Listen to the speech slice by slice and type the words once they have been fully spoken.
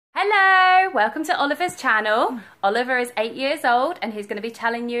Hello, welcome to Oliver's channel. Oliver is 8 years old and he's going to be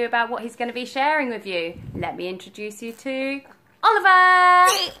telling you about what he's going to be sharing with you. Let me introduce you to Oliver.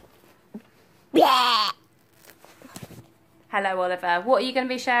 Hello Oliver, what are you going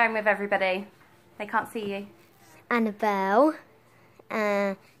to be sharing with everybody? They can't see you. Annabelle,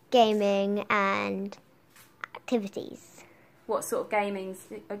 gaming and activities. What sort of games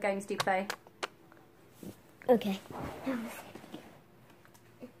do you play? Okay.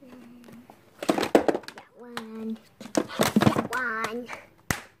 One.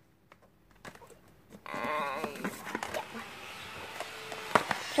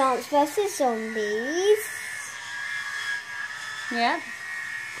 Plants vs Zombies. Yeah.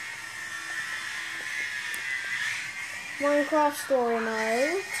 Minecraft Story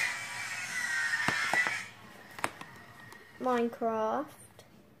Mode. Minecraft.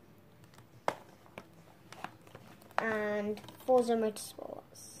 And Forza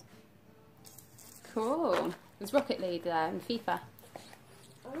Motorsports. Cool. There's Rocket League there and FIFA.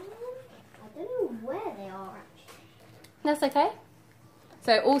 I don't know where they are actually. That's okay.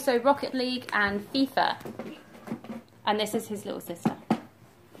 So also Rocket League and FIFA. And this is his little sister.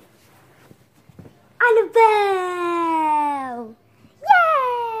 Annabelle!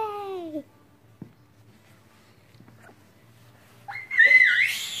 Yay!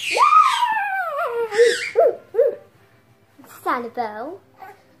 It's Annabelle.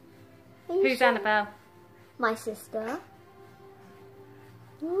 Who's Annabelle? My sister.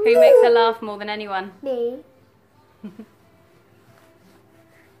 Who makes her laugh more than anyone? Me.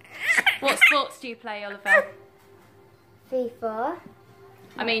 What sports do you play, Oliver? FIFA.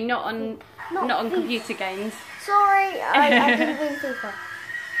 I mean, not on FIFA. computer games. Sorry, I didn't mean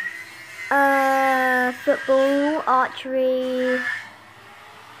FIFA. Football, archery,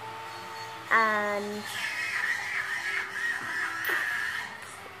 and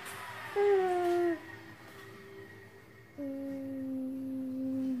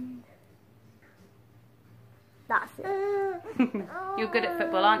that's it. You're good at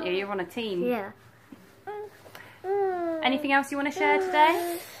football, aren't you? You're on a team. Yeah. Anything else you want to share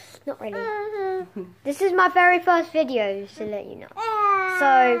today? Not really. This is my very first video, to let you know.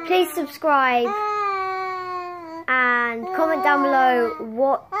 So please subscribe and comment down below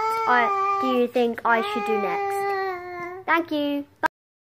what do you think I should do next. Thank you. Bye.